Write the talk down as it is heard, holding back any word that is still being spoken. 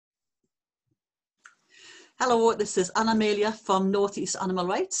Hello, this is Anna Amelia from Northeast Animal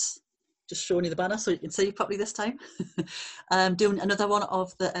Rights. Just showing you the banner so you can see it properly this time. Doing another one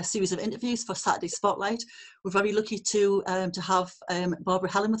of the series of interviews for Saturday Spotlight. We're very lucky to have Barbara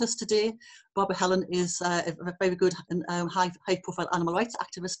Helen with us today. Barbara Helen is a very good and high-profile animal rights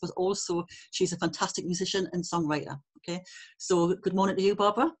activist, but also she's a fantastic musician and songwriter. Okay, so good morning to you,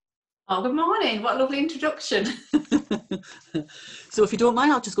 Barbara. Oh, good morning. What a lovely introduction. So if you don't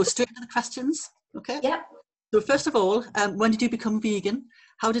mind, I'll just go straight into the questions. Okay. Yeah. So first of all, when did you become vegan?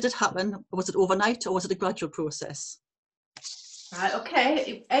 How did it happen? Was it overnight or was it a gradual process? Right,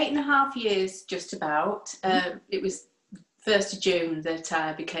 okay. 8.5 years, just about. It was 1st of June that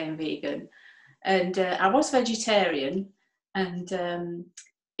I became vegan. And I was vegetarian. And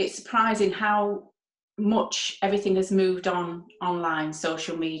it's surprising how much everything has moved on online,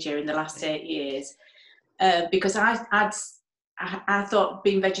 social media in the last 8 years. Because I thought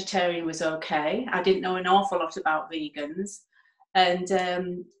being vegetarian was okay. I didn't know an awful lot about vegans. And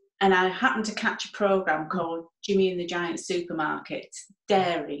I happened to catch a programme called Jimmy and the Giant Supermarket,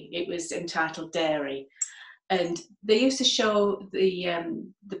 Dairy. It was entitled Dairy. And they used to show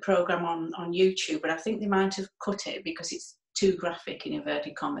the programme on YouTube, but I think they might have cut it because it's too graphic, in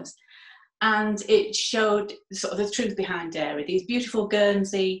inverted commas. And it showed sort of the truth behind dairy. These beautiful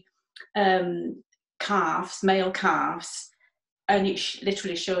Guernsey calves, male calves, and it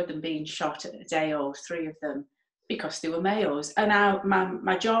literally showed them being shot at a day old, 3 of them, because they were males. And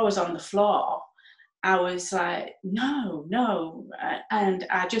my jaw was on the floor. I was like, no. And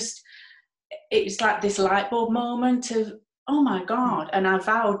it was like this light bulb moment of, oh my God. And I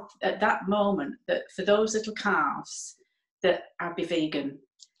vowed at that moment that for those little calves, that I'd be vegan.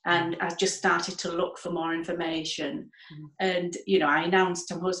 And I just started to look for more information. And, I announced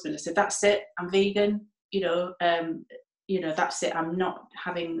to my husband, I said, that's it, I'm vegan, that's it. I'm not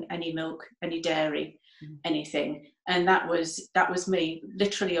having any milk, any dairy, anything. And that was me,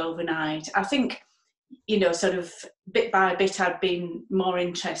 literally overnight. I think, sort of bit by bit, I'd been more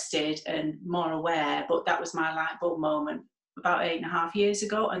interested and more aware, but that was my light bulb moment about 8.5 years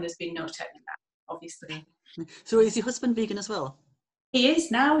ago, and there's been no turning back, obviously. So is your husband vegan as well? He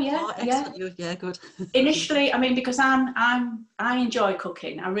is now, yeah. Oh, excellent. Yeah, good. Initially, I mean, because I enjoy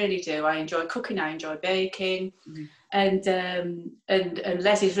cooking. I really do. I enjoy cooking. I enjoy baking, and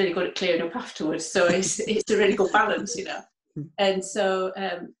Leslie's really good at clearing up afterwards. So it's a really good balance, And so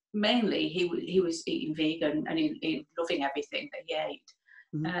mainly he was eating vegan and he loving everything that he ate.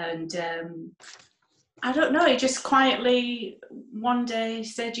 And I don't know. He just quietly one day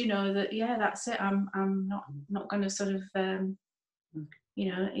said, that that's it. I'm not going to sort of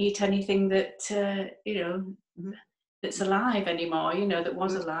eat anything that that's alive anymore. That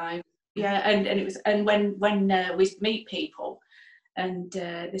was alive. Yeah, and it was, and when we meet people, and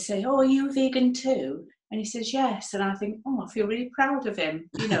they say, "Oh, are you vegan too?" And he says, "Yes," and I think, "Oh, I feel really proud of him."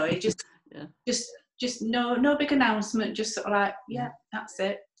 He just just no big announcement, just sort of like, "Yeah, that's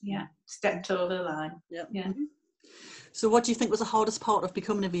it." Yeah, stepped over the line. Yeah. So, what do you think was the hardest part of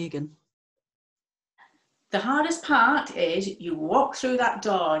becoming a vegan? The hardest part is you walk through that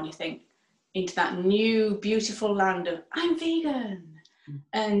door and you think into that new beautiful land of I'm vegan,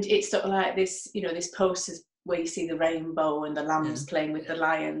 and it's sort of like this, this poster where you see the rainbow and the lambs playing with the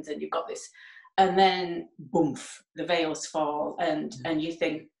lions, and you've got this, and then boom, the veils fall, and you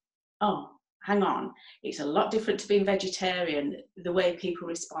think, oh, hang on, it's a lot different to being vegetarian. The way people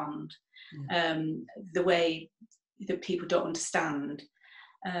respond, the way that people don't understand,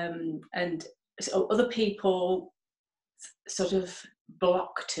 and so other people sort of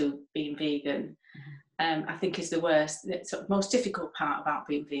block to being vegan, I think is the worst. The sort of most difficult part about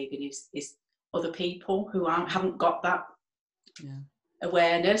being vegan is other people who haven't got that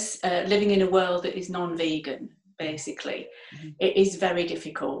awareness, living in a world that is non-vegan, basically. It is very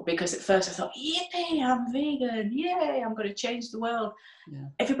difficult, because at first I thought, yippee, I'm vegan, yay, I'm going to change the world.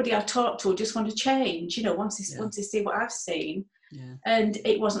 Everybody I talk to just want to change, once they see what I've seen. And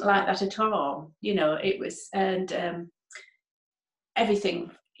it wasn't like that at all. It was, and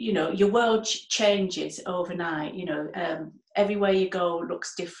everything, your world changes overnight. Everywhere you go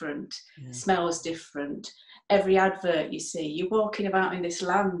looks different, smells different. Every advert you see, you're walking about in this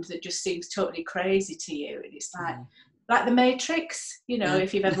land that just seems totally crazy to you, and it's like the Matrix.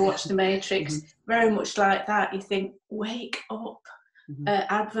 If you've ever watched the Matrix, very much like that. You think, wake up.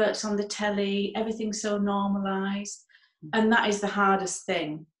 Adverts on the telly, everything's so normalised. And that is the hardest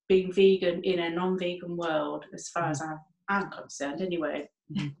thing, being vegan in a non-vegan world, as far as I'm concerned, anyway.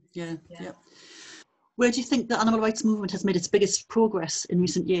 Yeah. Where do you think the animal rights movement has made its biggest progress in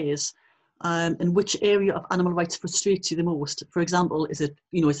recent years? And which area of animal rights frustrates you the most? For example, is it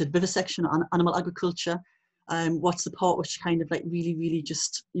vivisection or animal agriculture? What's the part which kind of like really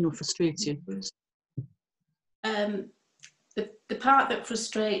just, you know, frustrates you? The part that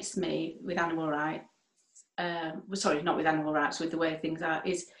frustrates me with animal rights, sorry, not with animal rights, with the way things are,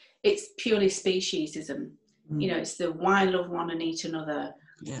 is it's purely speciesism. You know, it's the why love one and eat another.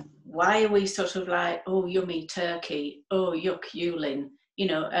 Yeah. Why are we sort of like, oh, yummy turkey, oh, yuck, Yulin, you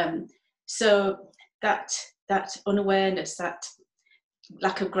know? So that unawareness, that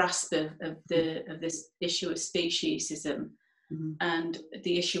lack of grasp of this issue of speciesism, and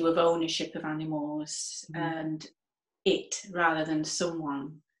the issue of ownership of animals, and it rather than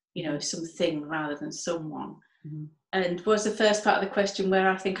someone, you know, something rather than someone. And was the first part of the question where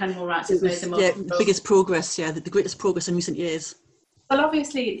I think animal rights has made the most the biggest progress, the greatest progress in recent years? Well,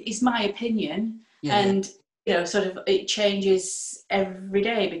 obviously, it's my opinion, and you know, sort of, it changes every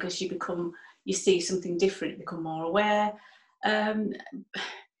day because you see something different, you become more aware.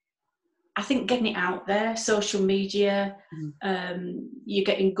 I think getting it out there, social media, you're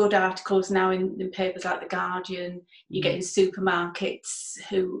getting good articles now in papers like The Guardian. You're getting supermarkets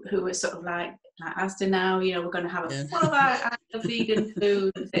who are sort of like Asda now, you know, we're going to have a full of our vegan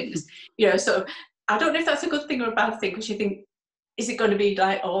food and things. You know, sort of, I don't know if that's a good thing or a bad thing, because you think, is it going to be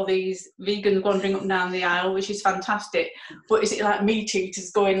like all these vegans wandering up and down the aisle, which is fantastic, but is it like meat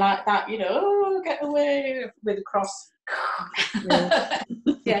eaters going like that, you know, oh, get away with a cross? But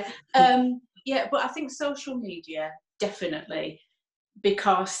I think social media, definitely,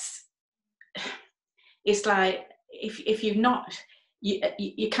 because it's like, if you've not,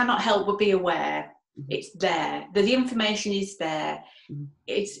 you cannot help but be aware. It's there. The information is there.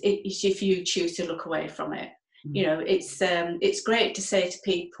 It's if you choose to look away from it. You know, it's great to say to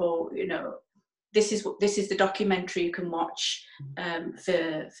people, you know, this is the documentary you can watch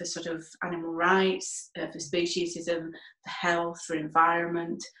for sort of animal rights, for speciesism, for health, for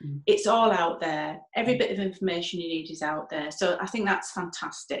environment. It's all out there. Every bit of information you need is out there. So I think that's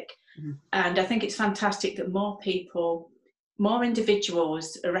fantastic. And I think it's fantastic that more people, more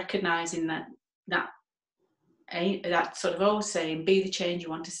individuals are recognising that sort of old saying, be the change you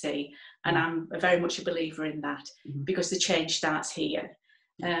want to see. And I'm very much a believer in that, because the change starts here.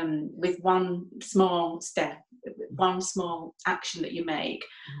 With one small step, one small action that you make.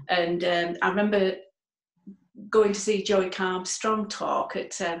 And I remember going to see Joey Carb's Strong Talk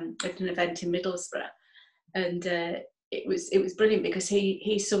at an event in Middlesbrough, and it was brilliant, because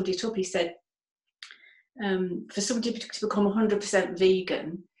he summed it up. He said, for somebody to become 100%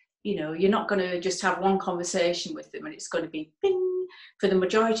 vegan, you know, you're not going to just have one conversation with them and it's going to be bing. For the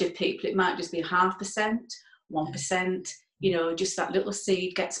majority of people, it might just be 0.5%, 1%. You know, just that little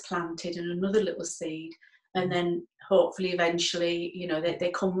seed gets planted and another little seed, and then hopefully eventually, you know,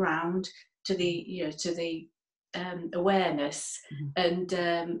 they come round to the awareness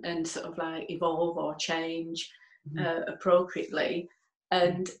and sort of like evolve or change appropriately.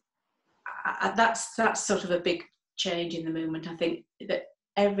 And that's sort of a big change in the movement. I think that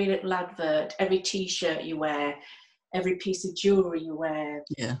every little advert, every T-shirt you wear, every piece of jewellery you wear,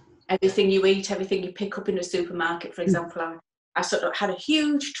 everything you eat, everything you pick up in a supermarket, for example. I sort of had a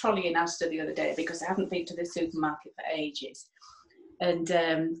huge trolley in Asda the other day because I hadn't been to the supermarket for ages. And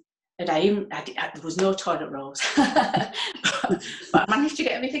there was no toilet rolls. but I managed to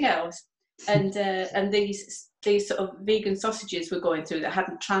get everything else. And these sort of vegan sausages were going through that I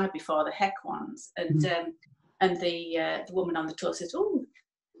hadn't tried before, the Heck ones. And the woman on the tour says, oh,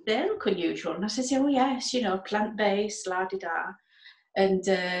 they look unusual. And I said, oh yes, you know, plant-based, la-di-da. And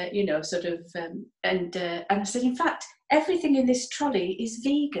you know, sort of, and I said, in fact, everything in this trolley is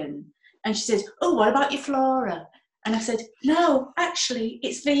vegan. And she says, oh, what about your flora? And I said, no, actually,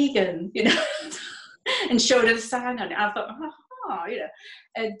 it's vegan, you know, and showed her the sign on it. I thought, oh, you know,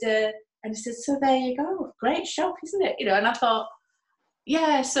 and she said, so there you go, great shop, isn't it? You know, and I thought,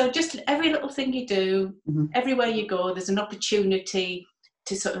 yeah, so just every little thing you do, everywhere you go, there's an opportunity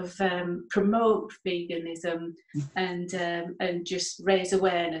to sort of promote veganism and just raise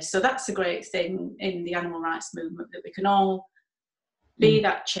awareness. So that's a great thing in the animal rights movement, that we can all be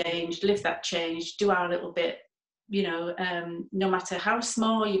that change, live that change, do our little bit, you know, no matter how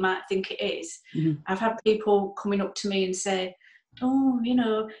small you might think it is. I've had people coming up to me and say, oh, you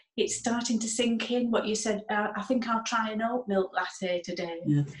know, it's starting to sink in what you said. I think I'll try an oat milk latte today.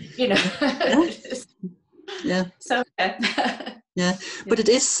 You know. So but it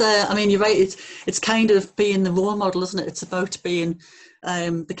is I mean, you're right, it's kind of being the role model, isn't it? It's about being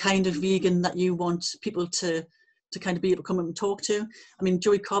the kind of vegan that you want people to kind of be able to come and talk to. I mean,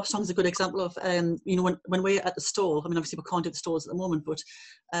 Joey Carbstrong's a good example of you know, when we're at the stall, I mean, obviously we can't do the stalls at the moment, but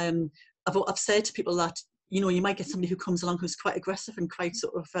I've said to people that, you know, you might get somebody who comes along who's quite aggressive and quite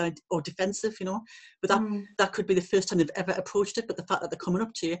sort of or defensive, you know, but that could be the first time they've ever approached it. But the fact that they're coming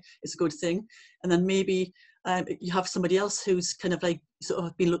up to you is a good thing. And then maybe you have somebody else who's kind of like sort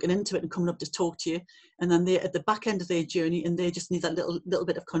of been looking into it and coming up to talk to you, and then they're at the back end of their journey and they just need that little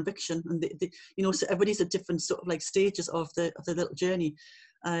bit of conviction. And they you know, so everybody's at different sort of like stages of the little journey,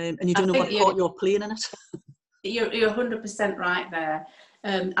 and you don't know what part you're playing in it. You're 100% right there.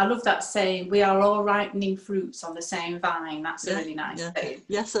 I love that saying, we are all ripening fruits on the same vine. That's a really nice saying.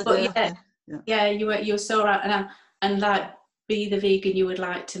 Yes, but you're so right. And like, be the vegan you would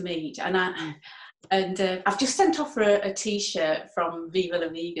like to meet. And I've just sent off a T-shirt from Viva la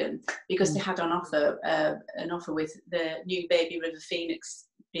Vegan because they had an offer with the new baby River Phoenix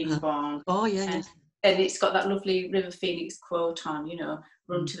being born. Oh yeah, and it's got that lovely River Phoenix quote on, you know,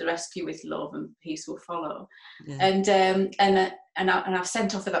 run to the rescue with love and peace will follow. And I've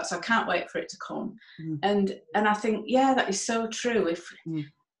sent off for that, so I can't wait for it to come. And I think, that is so true.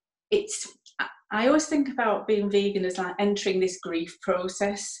 If I always think about being vegan as like entering this grief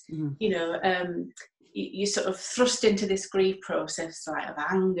process. You know, you sort of thrust into this grief process like of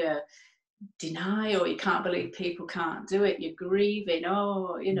anger, denial, you can't believe people can't do it, you're grieving,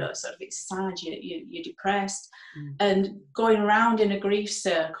 you know, sort of it's sad, you're depressed, and going around in a grief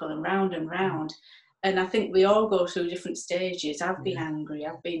circle and round and round. And I think we all go through different stages. I've been angry,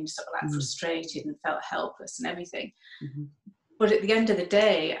 I've been sort of like frustrated and felt helpless and everything. But at the end of the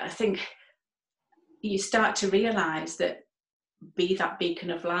day, I think you start to realise that be that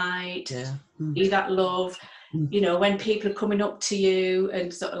beacon of light, be that love. You know, when people are coming up to you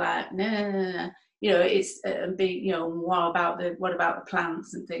and sort of like, nah, you know, it's you know, what about the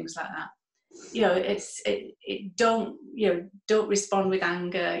plants and things like that. You know, don't respond with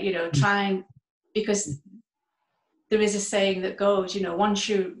anger. You know, try and, because there is a saying that goes, you know, once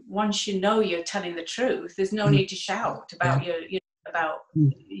you know you're telling the truth, there's no need to shout about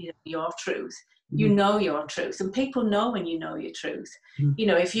your truth. You know your truth, and people know when you know your truth. You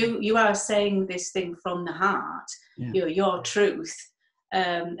know, if you are saying this thing from the heart, you know, your truth,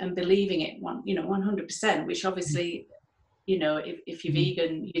 and believing it 100%, which obviously, you know, if you're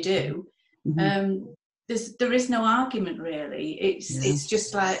vegan, you do. There is no argument really. It's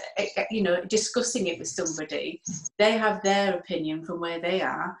just like, you know, discussing it with somebody. They have their opinion from where they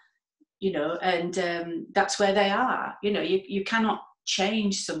are, you know, and that's where they are. You know, you cannot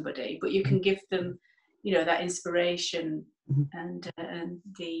change somebody, but you can give them, you know, that inspiration and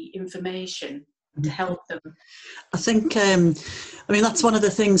the information to help them. I think I mean, that's one of the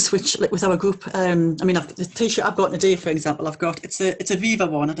things which, like with our group, I mean, the T-shirt I've got today, for example, I've got, it's a Viva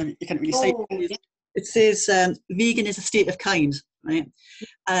one. I don't, you can't really say it says vegan is a state of kind, right?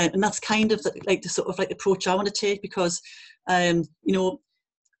 And that's kind of the sort of like approach I want to take, because you know,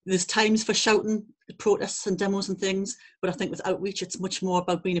 there's times for shouting protests and demos and things, but I think with outreach it's much more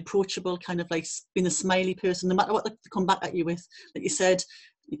about being approachable, kind of like being a smiley person, no matter what they come back at you with. Like you said,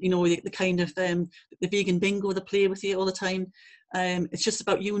 you know, the kind of the vegan bingo they play with you all the time. It's just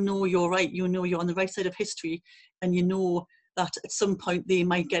about, you know, you're right, you know, you're on the right side of history, and you know that at some point they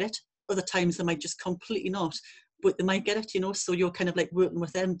might get it. Other times they might just completely not, but they might get it, you know. So you're kind of like working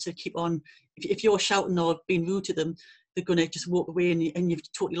with them to keep on. If you're shouting or being rude to them, they're going to just walk away, and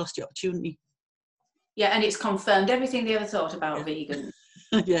you've totally lost your opportunity. Yeah, and it's confirmed everything they ever thought about vegan.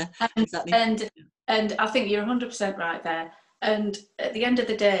 Exactly. And I think you're 100% right there. And at the end of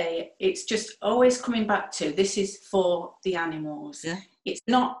the day, it's just always coming back to, this is for the animals. It's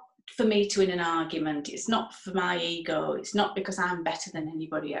not for me to win an argument. It's not for my ego. It's not because I'm better than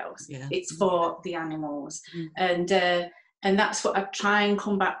anybody else. It's for the animals. And that's what I try and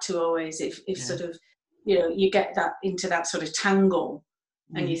come back to always. If sort of, you know, you get that into that sort of tangle,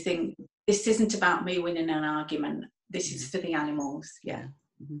 and you think, this isn't about me winning an argument. This is for the animals. Yeah.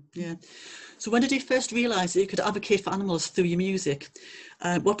 So when did you first realise that you could advocate for animals through your music?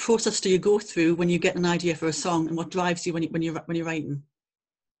 What process do you go through when you get an idea for a song, and what drives you when you're writing?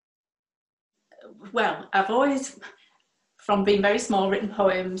 Well, I've always, from being very small, written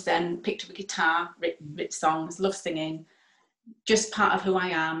poems, then picked up a guitar, written songs, love singing, just part of who I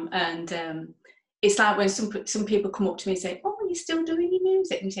am. And it's like when some people come up to me and say, "Oh, you're still doing your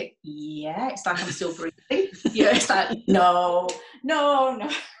music?" And you say, "Yeah." It's like I'm still breathing. You know, it's like, no,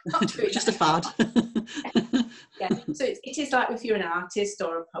 not doing just a fad. So it is like if you're an artist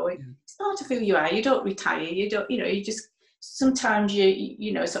or a poet, it's part of who you are. You don't retire. You don't, you know, you just, sometimes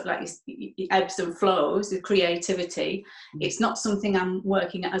you know, sort of like it ebbs and flows, the creativity. It's not something I'm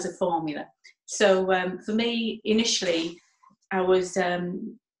working at as a formula. So for me, initially, I was,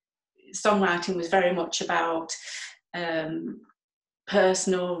 songwriting was very much about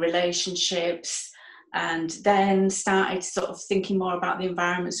personal relationships, and then started sort of thinking more about the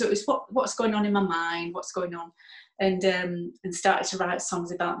environment. So it was what's going on in my mind, what's going on, and started to write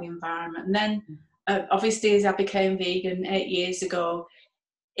songs about the environment. And then obviously as I became vegan 8 years ago,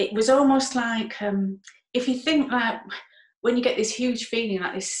 it was almost like, if you think like when you get this huge feeling,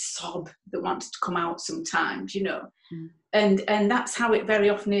 like this sob that wants to come out sometimes, you know, and that's how it very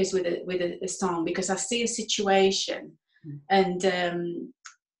often is with a song, because I see a situation and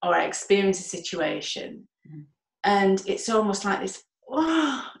or I experience a situation, and it's almost like this,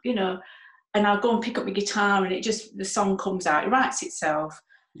 oh, you know, and I'll go and pick up my guitar and the song comes out, it writes itself.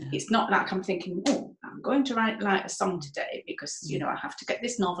 Yeah. It's not like I'm thinking, oh, I'm going to write like a song today because, you know, I have to get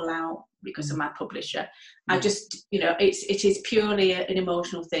this novel out because of my publisher. I just, you know, it is purely an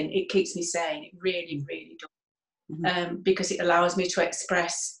emotional thing. It keeps me sane. It really, really does. Because it allows me to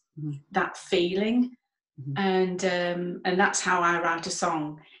express that feeling. And that's how I write a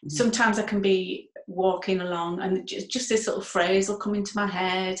song. Sometimes I can be walking along and just this little phrase will come into my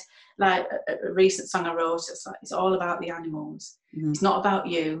head. Like a recent song I wrote, it's all about the animals. It's not about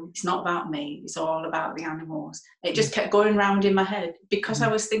you, it's not about me, it's all about the animals. It just kept going round in my head because I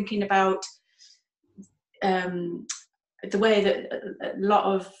was thinking about the way that a lot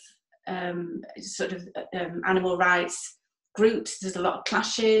of animal rights groups, there's a lot of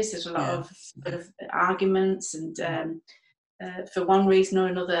clashes, there's a lot of sort of arguments, and for one reason or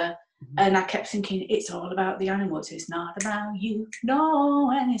another. And I kept thinking, it's all about the animals. It's not about you,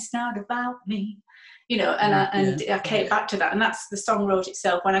 no, and it's not about me, you know. And I came back to that, and that's the song wrote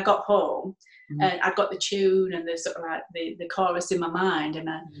itself. When I got home, and I got the tune and the sort of like the chorus in my mind. And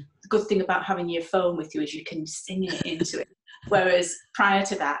the good thing about having your phone with you is you can sing it into it. Whereas prior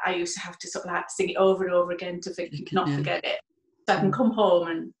to that, I used to have to sort of like sing it over and over again to not forget it. So I can come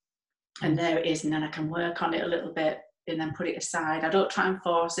home and there it is, and then I can work on it a little bit and then put it aside. I don't try and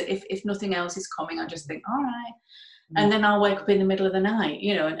force it. If nothing else is coming, I just think, all right. And then I'll wake up in the middle of the night,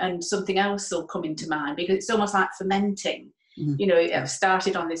 you know, and something else will come into mind, because it's almost like fermenting. You know, I've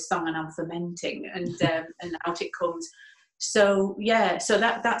started on this song and I'm fermenting, and out it comes. So so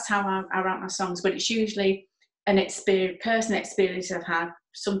that's how I write my songs. But it's usually an personal experience I've had,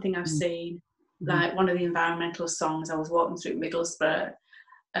 something I've seen, like one of the environmental songs. I was walking through Middlesbrough,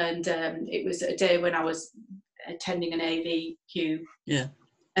 and it was a day when I was attending an AVQ,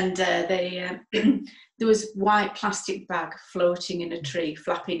 and there was white plastic bag floating in a tree,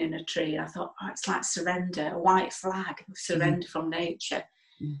 flapping in a tree. And I thought, oh, it's like surrender, a white flag of surrender from nature.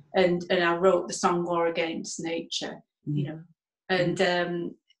 And I wrote the song War Against Nature, you know,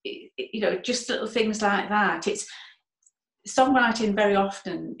 and you know, just little things like that. It's songwriting very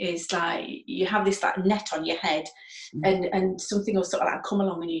often is like you have this like net on your head, and something will sort of like come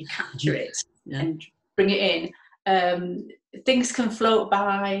along and you capture it and bring it in. Things can float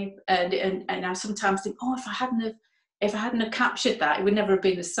by, and I sometimes think, oh, if I hadn't have captured that, it would never have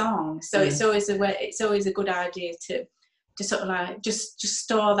been a song. So it's always a good idea to sort of like just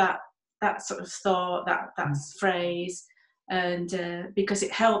store that sort of thought, that phrase, and because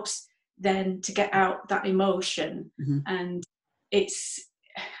it helps then to get out that emotion. And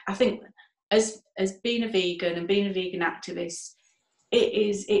I think as being a vegan and being a vegan activist,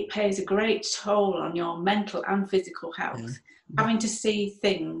 it pays a great toll on your mental and physical health. Having to see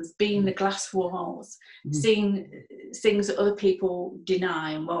things, being the glass walls, seeing things that other people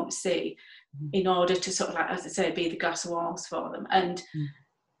deny and won't see, in order to sort of like, as I say, be the glass walls for them.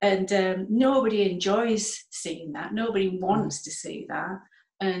 And nobody enjoys seeing that. Nobody wants to see that.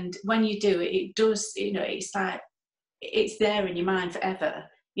 And when you do it, it does, you know, it's like, it's there in your mind forever.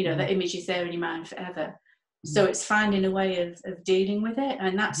 You know, that image is there in your mind forever. So it's finding a way of dealing with it.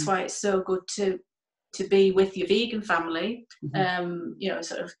 And that's why it's so good to be with your vegan family, you know,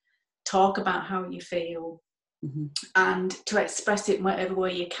 sort of talk about how you feel, and to express it in whatever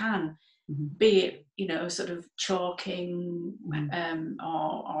way you can, be it, you know, sort of chalking,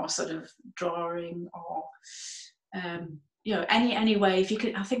 or sort of drawing, or you know, any way. If you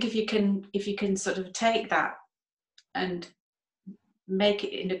can, I think if you can sort of take that and make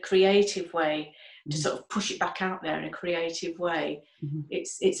it in a creative way, to sort of push it back out there in a creative way,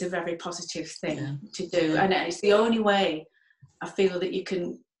 it's a very positive thing to do. And it's the only way I feel that you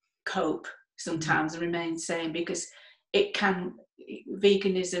can cope sometimes and remain sane, because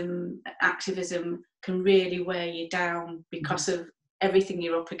veganism, activism can really wear you down because of everything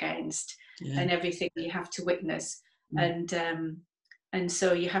you're up against and everything you have to witness. And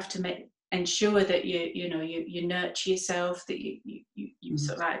so you have to ensure that you nurture yourself, that you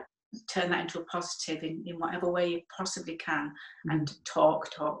sort of like turn that into a positive in whatever way you possibly can, and talk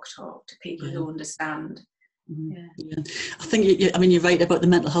to people who understand. Yeah. I think I mean, you're right about the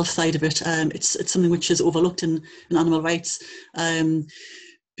mental health side of it. It's something which is overlooked in animal rights.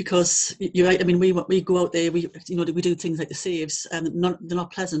 Because you're right. I mean, we go out there. We do things like the saves, and they're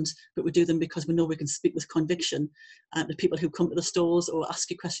not pleasant, but we do them because we know we can speak with conviction. The people who come to the stores or ask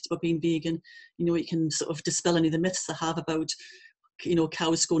you questions about being vegan, you can sort of dispel any of the myths they have about,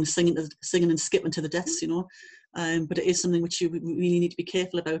 cows going singing and skipping to the deaths. But it is something which you really need to be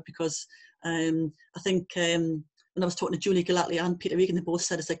careful about, because I think when I was talking to Julie Galatly and Peter Regan, they both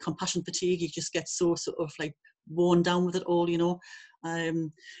said it's like compassion fatigue. You just get so sort of like worn down with it all.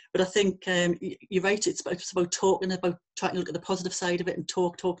 But I think you're right. It's about talking, about trying to look at the positive side of it and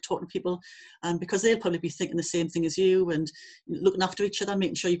talking to people, because they'll probably be thinking the same thing as you, and looking after each other,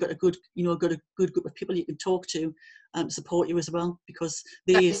 making sure you've got a good group of people you can talk to support you as well, because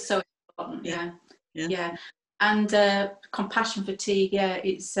that is so important. Yeah. And compassion fatigue. Yeah,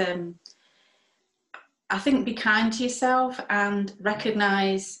 it's. I think be kind to yourself and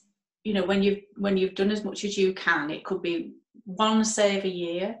recognise, when you've done as much as you can. It could be one save a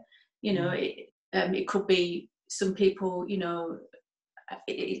year, it could be some people,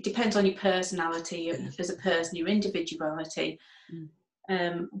 it depends on your personality as a person, your individuality,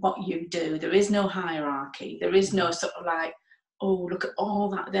 what you do. There is no hierarchy. There is no sort of like, oh, look at all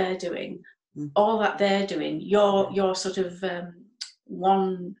that they're doing. All that they're doing. Your sort of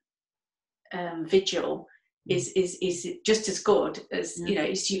one vigil is just as good as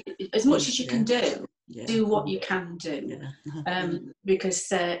as much as you can do. Do what you can do, because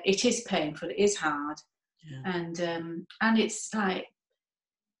it is painful, it is hard, and it's like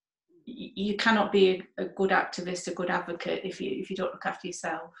you cannot be a good activist, a good advocate if you don't look after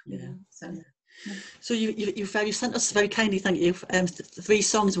yourself. So you sent us very kindly, thank you, 3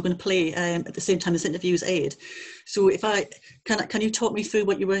 songs we're going to play at the same time as interviews aired. So if I can you talk me through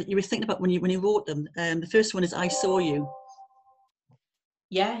what you were thinking about when you wrote them? The first one is I Saw You.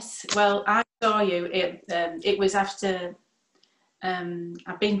 Yes, well, I Saw You. It was after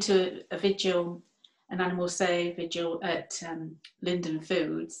I've been to a vigil, an animal save vigil at Linden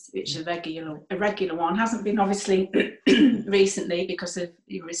Foods, which is a regular one. Hasn't been obviously recently because of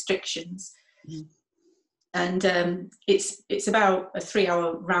the restrictions. And it's about a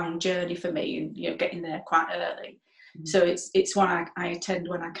 3-hour round journey for me, and getting there quite early. So it's one I attend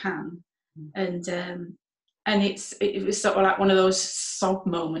when I can, and it was sort of like one of those sob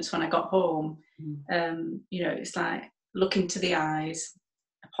moments when I got home. It's like look into the eyes,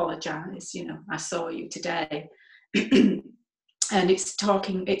 apologise. I saw you today, and it's sort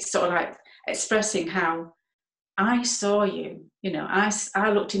of like expressing how I saw you. I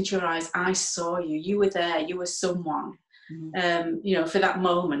looked into your eyes. I saw you. You were there. You were someone. For that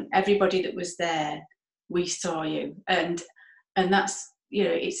moment, everybody that was there, we saw you, and that's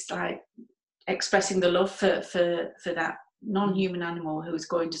it's like expressing the love for that non-human animal who was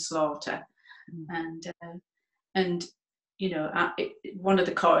going to slaughter, and one of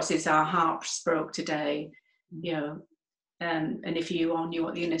the choruses, our hearts broke today, and if you all knew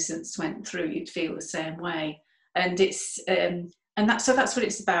what the innocents went through, you'd feel the same way. And it's and that's what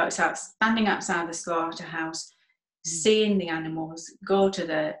it's about. It's like standing outside the slaughterhouse, seeing the animals go to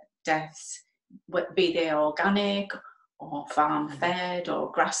their deaths, be they organic or farm fed or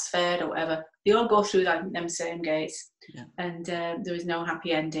grass fed or whatever. They all go through them same gates, and there is no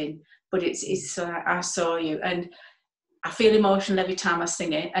happy ending. But it's I saw you, and I feel emotional every time I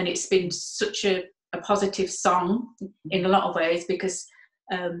sing it. And it's been such a positive song in a lot of ways, because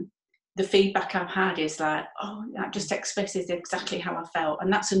the feedback I've had is like, oh, that just expresses exactly how I felt. And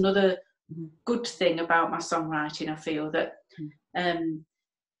that's another good thing about my songwriting. I feel that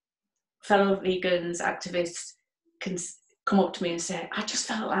fellow vegans, activists can come up to me and say, I just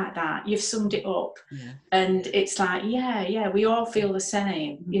felt like that. You've summed it up. And it's like, we all feel the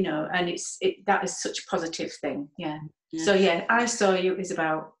same, and that is such a positive thing. So I Saw You is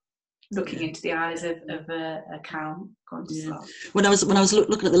about looking into the eyes of a cow going to slaughter. When I was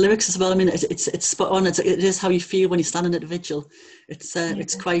looking at the lyrics as well, I mean, it's spot on. It is how you feel when you're standing at a vigil.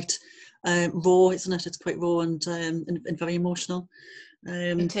 It's quite raw, isn't it? It's quite raw and very emotional.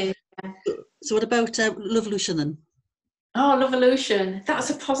 It is. So what about Lovolution then? Oh, Lovolution. That's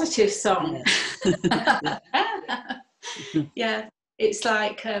a positive song. It's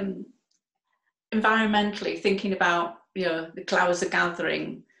like environmentally thinking about, the clouds are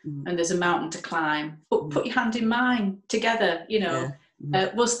gathering and there's a mountain to climb. Put your hand in mine together,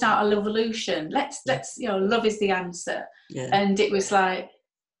 we'll start a Lovolution. Let's love is the answer. And it was like,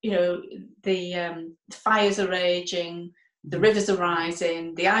 the fires are raging, the rivers are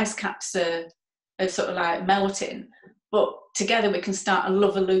rising, the ice caps are sort of like melting, but together we can start a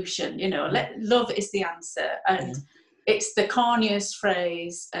love-olution, love is the answer. And it's the corniest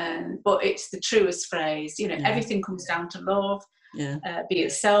phrase, but it's the truest phrase. Everything comes down to love. Be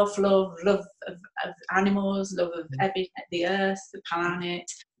it self-love, love of animals, love of the earth, the planet,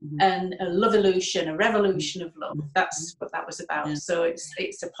 and a love-olution, a revolution of love. That's what that was about. So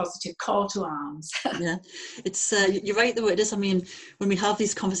it's a positive call to arms. It's you're right the way it is. I mean, when we have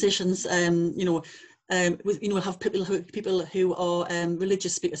these conversations, we'll have people who are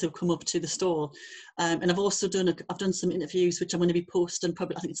religious speakers who come up to the stall, and I've also done some interviews which I'm going to be posting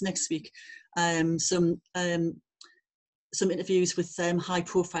probably, I think it's next week, some interviews with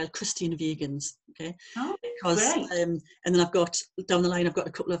high-profile Christian vegans, okay? Oh, because and then I've got down the line, I've got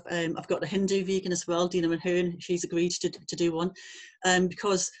a couple of I've got a Hindu vegan as well, Dina Mahern. She's agreed to do one,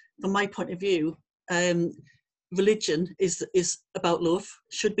 because from my point of view, religion is about love,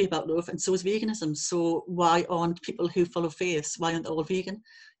 should be about love, and so is veganism. So why aren't people who follow faiths, why aren't they all vegan?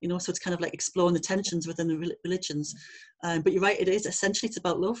 So it's kind of like exploring the tensions within the religions. But you're right, it is essentially, it's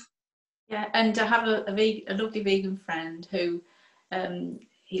about love. Yeah, and I have a lovely vegan friend who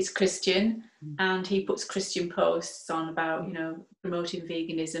he's Christian, and he puts Christian posts on about promoting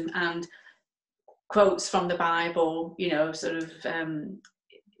veganism and quotes from the Bible, sort of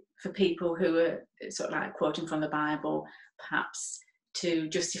for people who are sort of like quoting from the Bible, perhaps to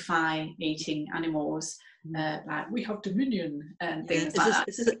justify eating animals, like we have dominion and things like that.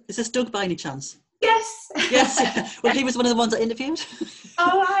 Is this Doug by any chance? Yes. Yes. Yeah. Well, he was one of the ones I interviewed.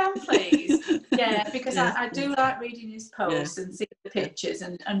 Oh, I am pleased. Yeah, because I do like reading his posts and seeing the pictures,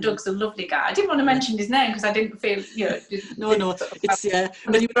 and Doug's a lovely guy. I didn't want to mention his name because I didn't feel, No, it's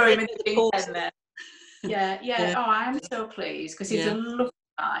when you throw him in the deep end there. Yeah. Oh, I am so pleased because he's a lovely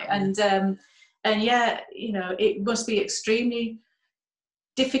guy, and it must be extremely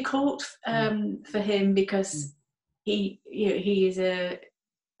difficult for him because he is a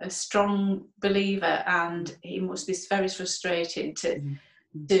strong believer, and he must be very frustrating to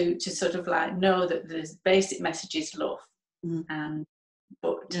sort of like know that the basic message is love,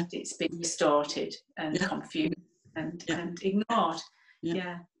 but it's been distorted and confused and ignored.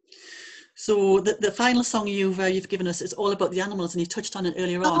 So the final song you've given us is all about the animals, and you touched on it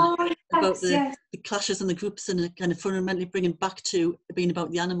earlier on about the clashes and the groups, and kind of fundamentally bringing back to being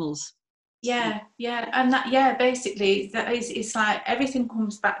about the animals. And basically that is, it's like everything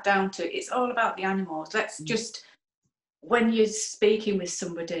comes back down to it's all about the animals. Let's just, when you're speaking with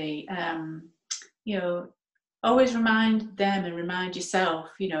somebody, always remind them and remind yourself,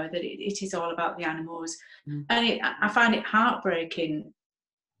 that it is all about the animals. And I find it heartbreaking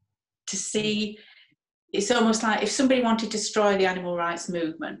to see. It's almost like if somebody wanted to destroy the animal rights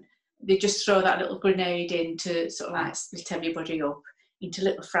movement, they just throw that little grenade in to sort of like split everybody up into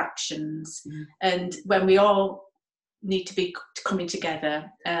little fractions. And when we all need to be coming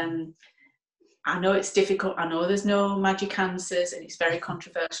together, I know it's difficult, I know there's no magic answers, and it's a very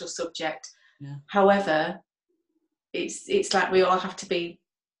controversial subject. However, it's like we all have to be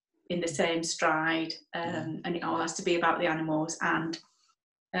in the same stride, and it all has to be about the animals, and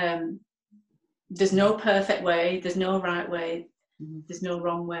there's no perfect way, there's no right way, there's no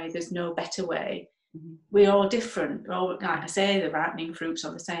wrong way, there's no better way. We're all different. We're all, like I say, the ripening fruits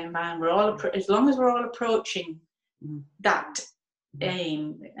on the same vine. We're all, as long as we're all approaching that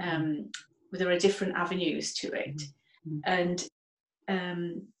aim, there are different avenues to it, and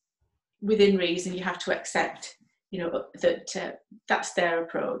within reason, you have to accept, that that's their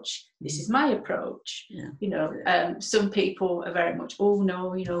approach. This is my approach. Some people are very much,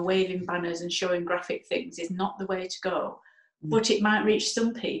 waving banners and showing graphic things is not the way to go. But it might reach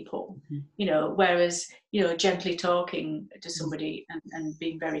some people, whereas, gently talking to somebody and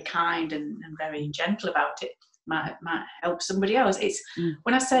being very kind and very gentle about it might help somebody else. It's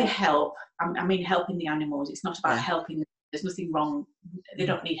when I say help, I mean helping the animals. It's not about helping them. There's nothing wrong. They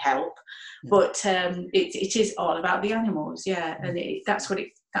don't need help, but it is all about the animals. And that's what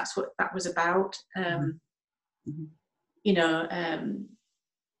that was about.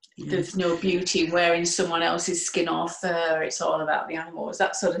 There's no beauty in wearing someone else's skin or fur. It's all about the animals,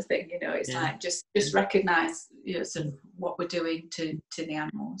 that sort of thing. It's like just recognise sort of what we're doing to the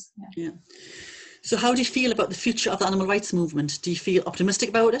animals. So how do you feel about the future of the animal rights movement? Do you feel optimistic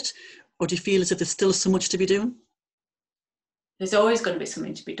about it, or do you feel as if there's still so much to be doing? There's always going to be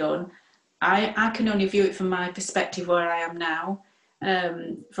something to be done. I can only view it from my perspective where I am now,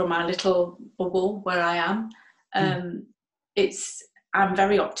 from my little bubble where I am. I'm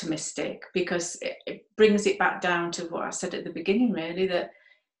very optimistic because it brings it back down to what I said at the beginning, really, that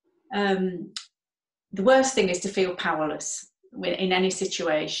the worst thing is to feel powerless in any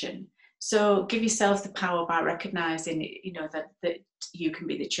situation. So give yourself the power by recognising, you know, that you can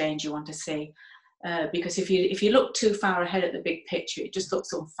be the change you want to see. Because if you look too far ahead at the big picture, it just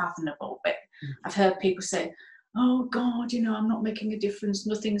looks unfathomable. But I've heard people say, oh God, you know, I'm not making a difference,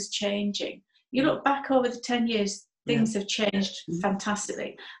 nothing's changing. You look back over the 10 years, things have changed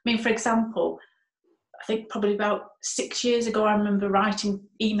fantastically. I mean, for example, I think probably about 6 years ago, I remember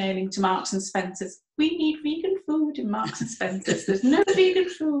emailing to Marks and Spencer's, we need vegan food in Marks and Spencer's, there's no vegan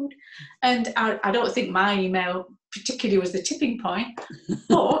food. And I don't think my email particularly was the tipping point,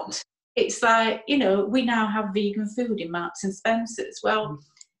 but it's like, you know, we now have vegan food in Marks and Spencer's. Well,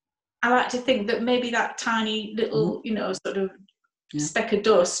 I like to think that maybe that tiny little, you know, sort of speck of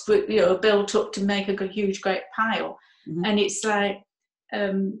dust, you know, built up to make a huge, great pile. And it's like,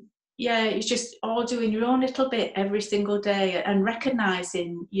 yeah, it's just all doing your own little bit every single day and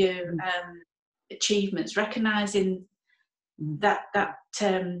recognising your achievements, recognising that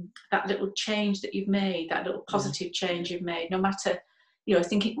little change that you've made, that little positive change you've made, no matter, you know,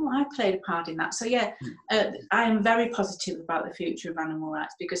 thinking, oh, I played a part in that. So yeah, I am very positive about the future of animal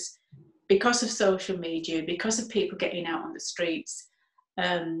rights because of social media, because of people getting out on the streets,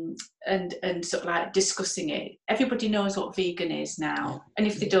 and sort of like discussing it. Everybody knows what vegan is now, and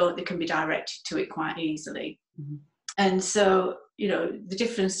if they don't, they can be directed to it quite easily. And so, you know, the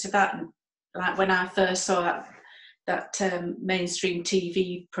difference to that, like when I first saw that mainstream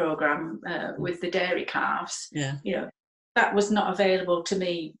TV program with the dairy calves, you know, that was not available to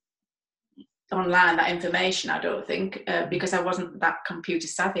me online, that information, I don't think, because I wasn't that computer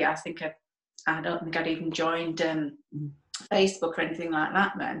savvy. I don't think I'd even joined Facebook or anything like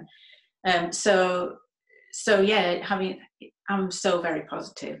that then. So yeah, I'm so very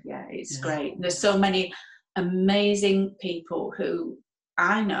positive. Yeah, it's great. There's so many amazing people who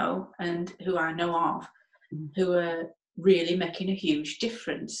I know and who I know of who are really making a huge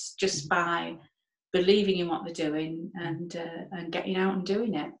difference just by believing in what they're doing and getting out and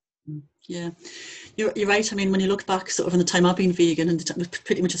doing it. Yeah, you're right. I mean, when you look back sort of in the time I've been vegan, and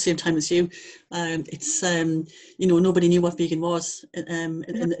pretty much the same time as you, it's you know, nobody knew what vegan was in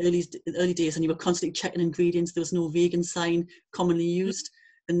the early days, and you were constantly checking ingredients. There was no vegan sign commonly used,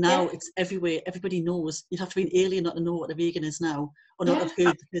 and now it's everywhere. Everybody knows. You'd have to be an alien not to know what a vegan is now, or not have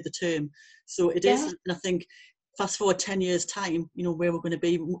heard the term. So it is, and I think fast forward 10 years time, you know, where we're going to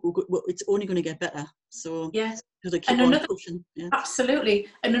be, it's only going to get better. So because they keep on pushing. Absolutely.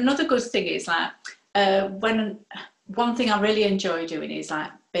 And another good thing is like one thing I really enjoy doing is like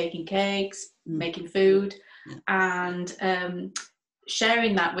baking cakes, making food, and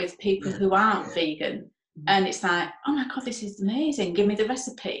sharing that with people who aren't vegan. And it's like, oh my God, this is amazing, give me the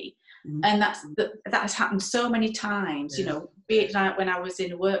recipe. And that has happened so many times, you know, be it like when I was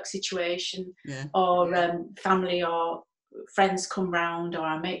in a work situation or family or friends come round, or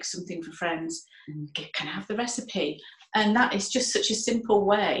I make something for friends, can I have the recipe? And that is just such a simple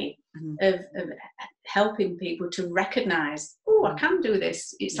way of helping people to recognise, oh, I can do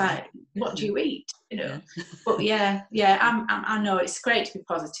this. It's like, what do you eat? You know. But I know it's great to be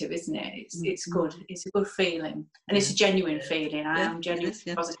positive, isn't it? It's good. It's a good feeling, and it's a genuine feeling. I am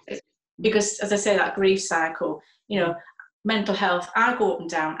genuinely positive because, as I say, that grief cycle. You know, mental health. I go up and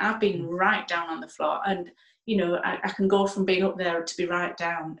down. I've been right down on the floor, and you know, I can go from being up there to be right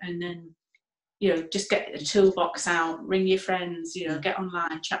down, and then, you know, just get a toolbox out, ring your friends, you know, get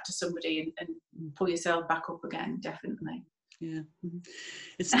online, chat to somebody, and pull yourself back up again. Definitely. Yeah,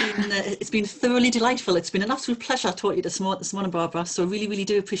 it's been thoroughly delightful. It's been an absolute pleasure talking to you this morning, Barbara. So I really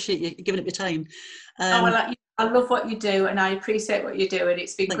do appreciate you giving up your time. I love what you do, and I appreciate what you do. And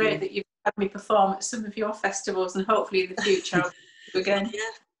it's been great that you've had me perform at some of your festivals, and hopefully in the future I'll do again.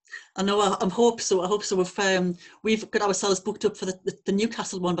 I know. I hope so. We've got ourselves booked up for the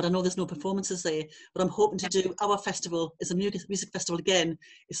Newcastle one, but I know there's no performances there. But I'm hoping to do our festival as a music festival again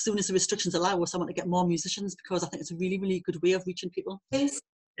as soon as the restrictions allow us. I want to get more musicians because I think it's a really good way of reaching people. It is.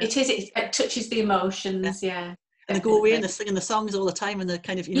 It touches the emotions. Yeah. And they go away and they're singing the songs all the time, and they're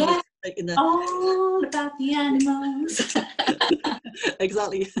kind of, you know, like in the all about the animals.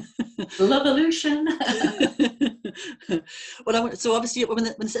 Exactly. Revolution. Well, so obviously when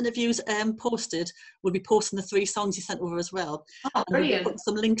this interview's posted, we'll be posting the 3 songs you sent over as well. Oh, brilliant. We'll put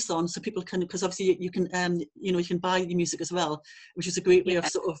some links on so people can, because obviously you can you know, you can buy the music as well, which is a great way of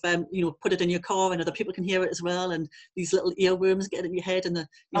sort of you know, put it in your car and other people can hear it as well, and these little earworms get in your head, and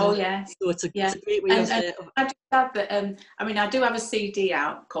so it's a great way of I do have that. I mean, I do have a CD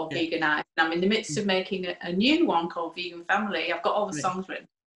out called Veganized, and I'm in the midst of making a new one called Vegan Family. I've got all the songs written,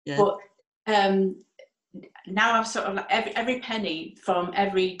 but now I've sort of like every penny from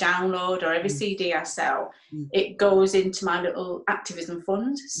every download or every CD I sell, it goes into my little activism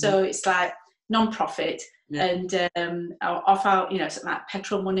fund. So it's like non-profit, and I'll offer, you know, something like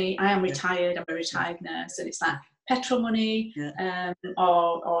petrol money. I am retired. I'm a retired nurse, and it's like petrol money,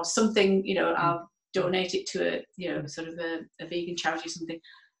 or something. You know, I'll donate it to a, you know, sort of a vegan charity or something.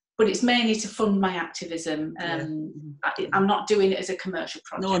 But it's mainly to fund my activism. I'm not doing it as a commercial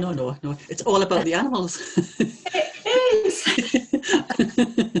project. No. It's all about the animals. It is.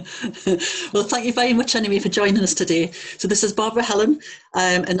 Well, thank you very much anyway for joining us today. So this is Barbara Helen,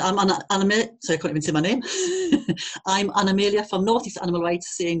 and I'm Anna. Sorry, I can't even say my name. I'm Anna Amelia from North East Animal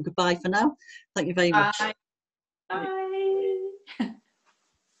Rights, saying goodbye for now. Thank you very much. Bye. Bye.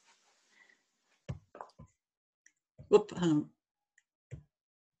 Whoop, hang on.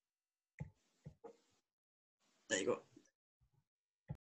 There you go.